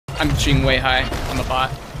I'm shooting way high on the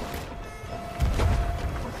bot.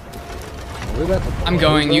 I'm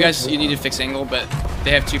going. You guys, you need to fix angle, but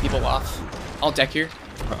they have 2 people off. I'll deck here.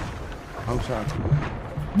 I'm sorry.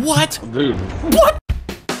 What? Dude. What?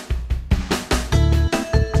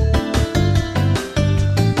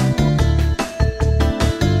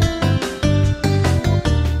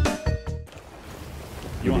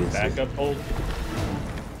 You want backup hold?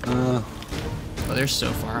 Oh, they're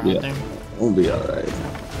so far out there. We'll be alright.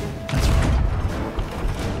 That's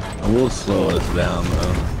right. I will slow us down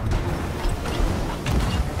though.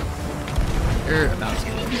 You're about to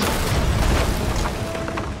get it.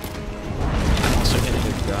 I'm also hitting.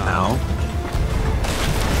 Ow.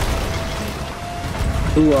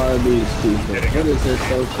 Who are these people? What is this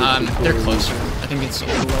social they're closer. I think it's a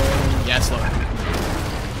little lower. Yeah, it's lower.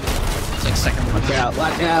 It's like second one. Watch out,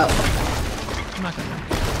 watch out! I'm not gonna.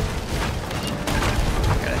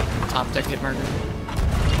 Okay, top deck hit marker.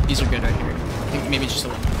 These are good right here. I think maybe just a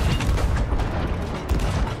little.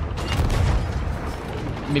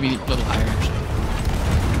 Maybe a little higher actually.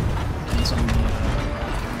 Depends on the.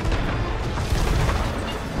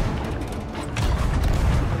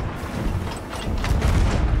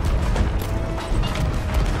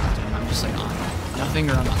 Damn, I'm just like on nothing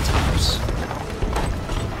or I'm on tops.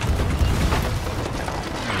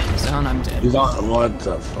 He's down, I'm dead. He's on, what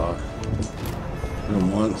the fuck? Hit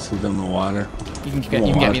him once, he's in the water. You can get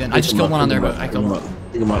me then. I just killed one on their boat. I killed one.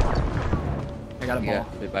 Pick him up. I got a ball. Yeah,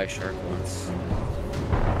 bit by a shark once.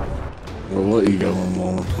 Well, we'll ego him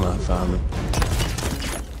when I find him.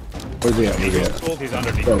 Where's he at? Where's he at? He's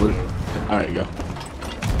underneath. Oh, alright, go.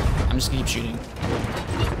 I'm just gonna keep shooting.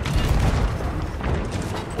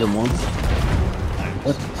 Hit him once.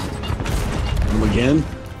 What? Hit him again?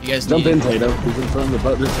 You guys Jump need in, Tato. He's in front of the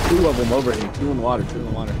boat. There's 2 of them over here. 2 in the water, 2 in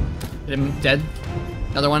the water. Hit him dead.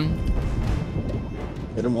 Another one.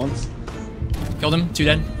 Hit him once. Killed him. 2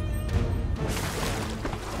 dead.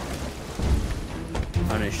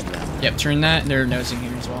 Punish them. Yep, turn that. They're nosing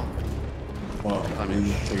here as well. Well, I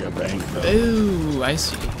mean, take a bank though. Ooh, I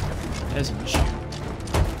see. That is an issue.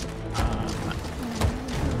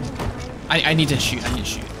 I need to shoot. I need to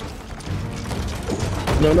shoot.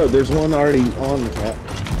 No, there's one already on the cap.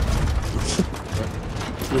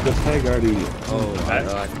 There's a peg already. Oh, I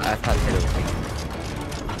thought it was.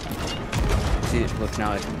 See, look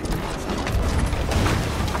now.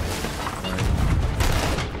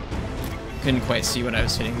 Couldn't quite see what I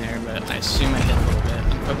was hitting there, but I assume I hit a little bit.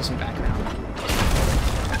 I'm focusing back around.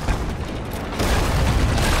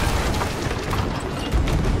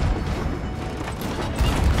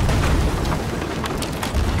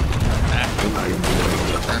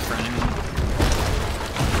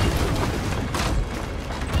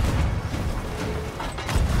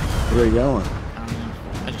 Where are you going? I don't know.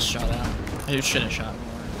 I just shot out. I should have shot more.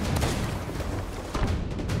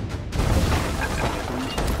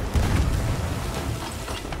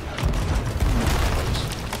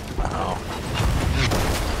 Wow.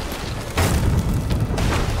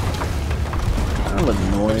 Kind of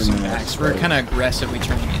annoying. We're kind of aggressively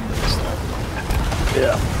turning into this stuff.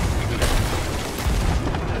 Yeah.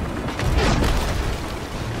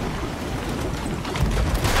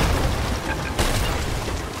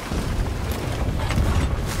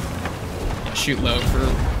 Shoot low for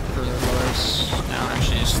the lowers. No,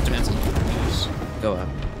 actually, it just depends on what it is. Go up.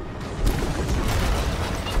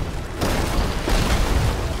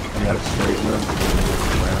 I got it straight up.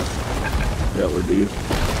 Yeah, we're deep.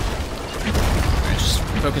 Alright, just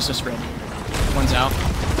focus the spread. One's out.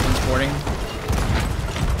 One's boarding.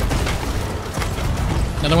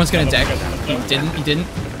 Another one's gonna deck. He didn't. He didn't.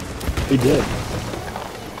 He did.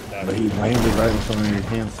 But he landed right in front of your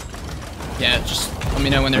hand. Yeah, just let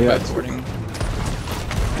me know when they're both boarding.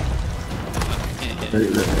 I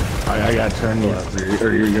gotta turn you,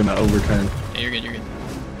 or you're gonna overturn. Yeah, you're good, you're good.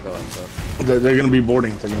 Go up, go up. They're gonna be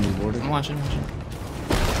boarding. They're gonna be boarding. I'm watching.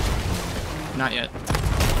 Not yet.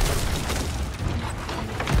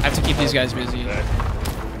 I have to keep these guys busy. Go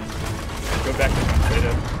back to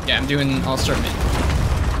Tato. Yeah, I'm doing. I'll start mid.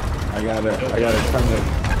 I gotta turn it.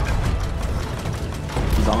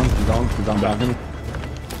 He's on balcony.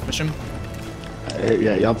 Push him.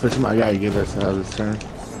 Yeah, y'all push him. I gotta give this his turn.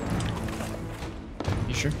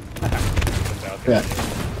 You sure? Yeah.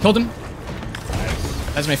 Killed him.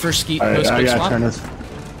 That's my first ski. Alright, I gotta swap. turn this.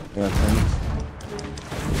 Yeah, turn this.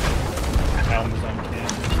 Helm's on can.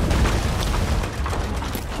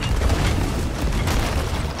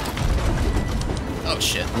 Oh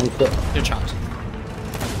shit. They're chopped.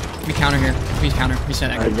 We counter here. We counter. We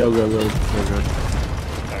set Ekim. Alright, go. Alright.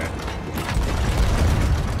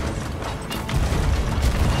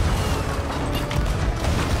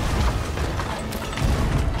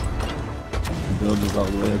 buildings all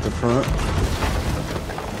the way at the front.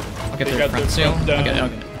 I'll get They their got front their sail. front down. Okay,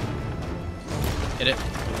 okay. Hit it.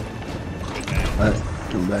 Good man. Alright,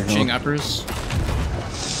 come back Shooting on. uppers.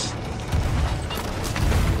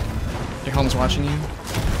 Your helm's watching you.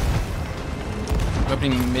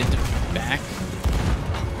 Opening mid to back.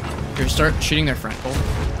 Here, start shooting their front pole.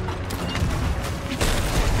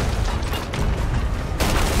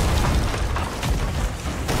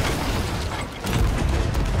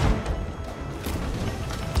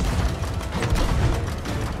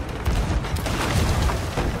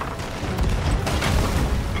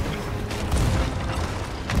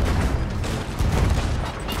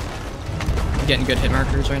 Getting good hit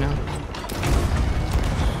markers right now.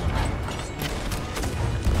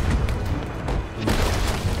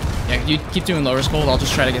 Yeah, you keep doing lower skull. I'll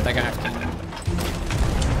just try to get that guy off cannon.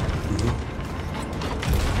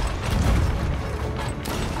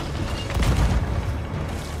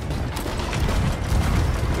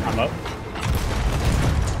 I'm up.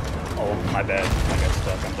 Oh, my bad. I got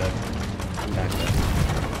stuck. I'm dead. I'm back there.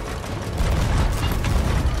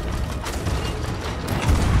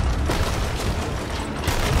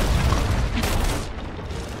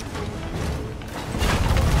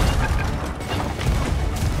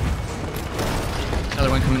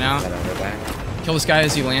 Another one coming out. Got over back. Kill this guy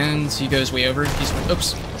as he lands. He goes way over. He's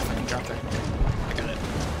oops. Fucking dropped there. I got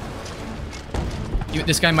it.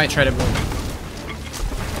 This guy might try to blow.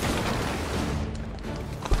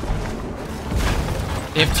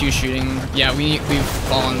 They have 2 shooting. Yeah, we've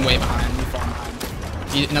fallen way behind. We've fallen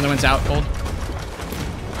behind. Another one's out, cold.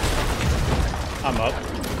 I'm up.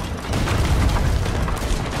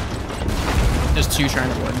 There's 2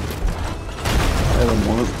 trying to wood. I have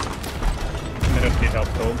one. I'm gonna need help,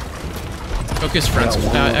 Cold. Focus fronts.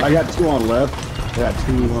 I got 2 on left. I got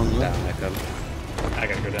 2 on left. Down, Ekim. I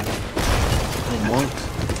gotta go down. Monks.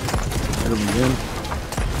 Hit him again.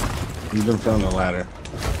 He's been from the ladder.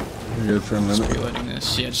 You're good for a Just minute. reloading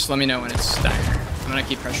this. Yeah, just let me know when it's dire. I'm gonna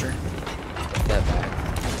keep pressure. Get back.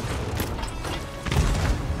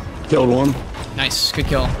 Killed one. Nice, good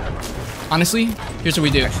kill. Honestly, here's what we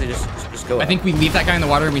do. Actually, just go I out. think we leave that guy in the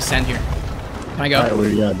water and we send here. Can I go? Alright, what do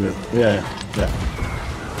you gotta do? Yeah, yeah.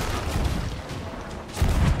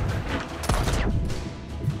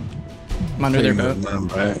 I'm under their boat. I'm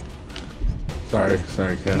back. Sorry,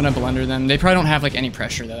 I'm Ken. gonna blunder them. They probably don't have like any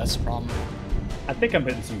pressure though, that's the problem. I think I'm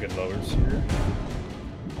hitting some good lowers here.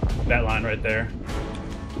 That line right there.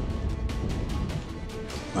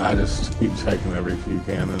 I just keep checking every few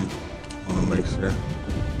cannon. Want to make sure.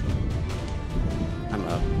 I'm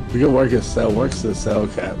up. We can work his cell. Works the cell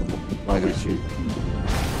cap while we shoot.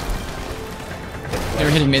 They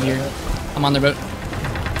were hitting mid here. I'm on their boat.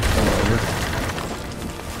 Come over.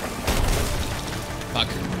 Fuck.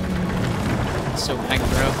 So bang,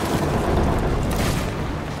 bro.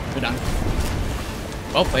 We're done.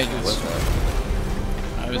 Well played, dudes.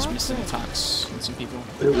 I was missing the talks with some people.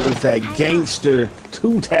 It was that gangster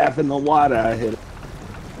 2-tap in the water I hit.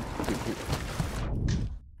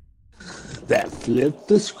 That flipped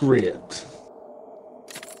the script.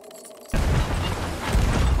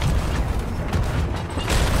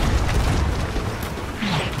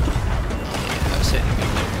 That was hitting good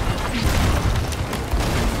there.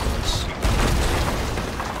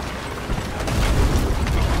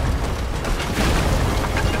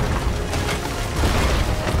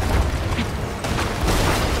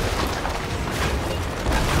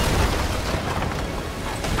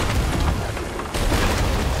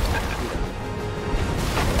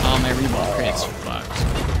 Oh, my remote crate's fucked.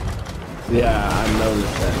 Yeah, I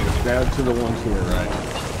noticed that. Just grab to the one to your right.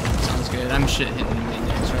 Sounds good. I'm shit hitting the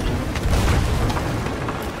index right now.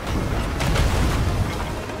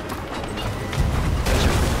 Those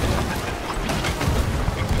are pretty good.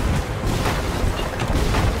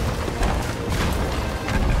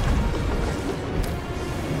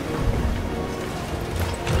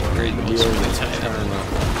 Great goals really tight.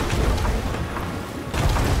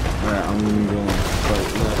 Alright, I'm gonna go and fight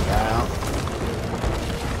that out.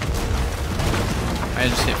 I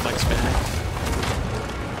just hit flex back.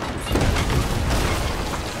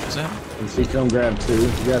 What is that? If he come grab 2, you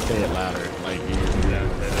gotta say it louder. Like you.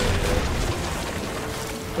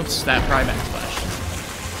 Oops, that probably backflash.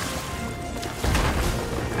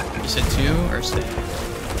 You said 2 or stay?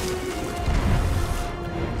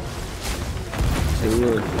 2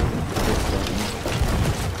 or 1.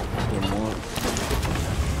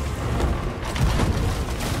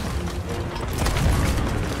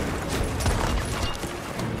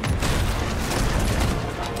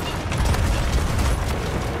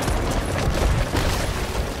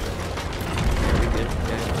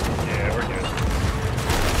 Yeah, we're good.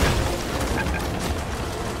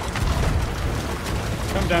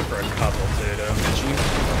 down for a couple, Tato.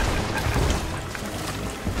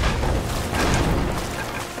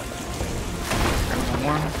 One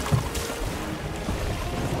more.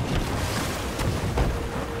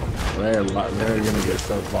 They're gonna get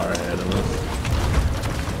so far ahead of us.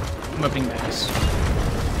 I'm opening bags.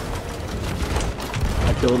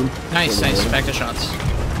 I killed him. Nice, nice. Back to shots.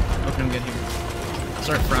 Open them good here.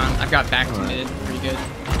 Start front. I've got back to mid. Pretty good.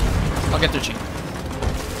 I'll get their chain.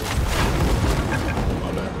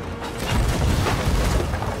 My bad.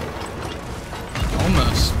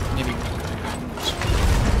 Almost. Maybe.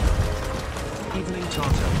 Evening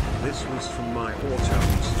Tato, this was from my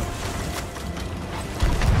autos.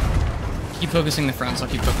 Keep focusing the fronts. I'll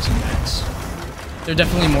keep focusing backs. They're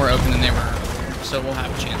definitely more open than they were earlier, so we'll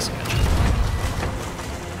have a chance to catch them.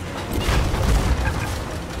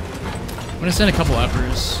 I'm gonna send a couple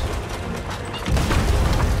uppers.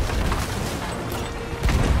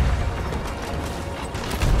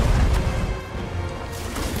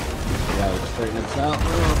 Yeah, let's straighten this out.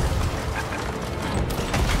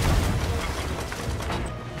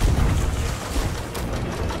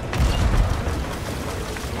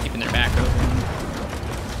 Keeping their back open.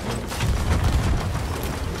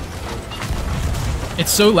 It's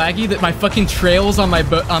so laggy that my fucking trails on my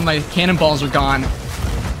cannonballs are gone.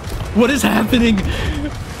 What is happening?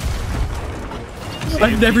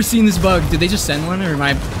 I've never seen this bug. Did they just send one, or am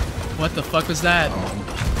I? What the fuck was that?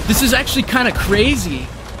 This is actually kind of crazy.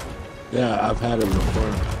 Yeah, I've had it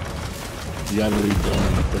before. You gotta leave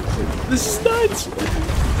going to fix it. This is nuts.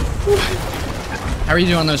 How are you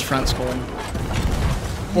doing on those fronts, Cole?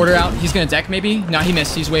 Order out. He's gonna deck maybe? No, he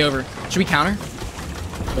missed. He's way over. Should we counter?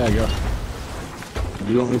 Yeah, go.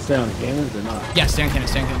 Do you want me to stay on cannons or not? Yeah, stay on cannons.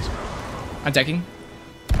 Stay on cannons. I'm decking.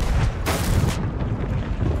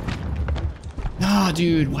 No,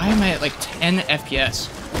 dude. Why am I at like 10 FPS?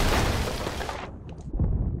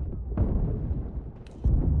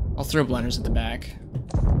 I'll throw blenders at the back.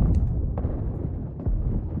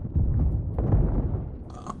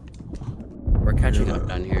 We're catching up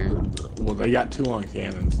down here. Well, they got 2 on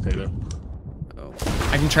cannons, Tato. Oh.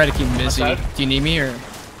 I can try to keep him busy. Outside. Do you need me or?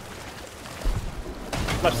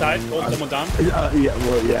 Left side, hold someone down. Yeah,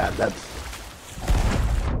 well, yeah, that's...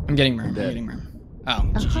 I'm getting Merm. I'm getting Merm. Oh,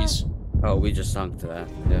 GG's. Oh, we just sunk to that.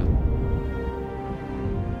 Yeah.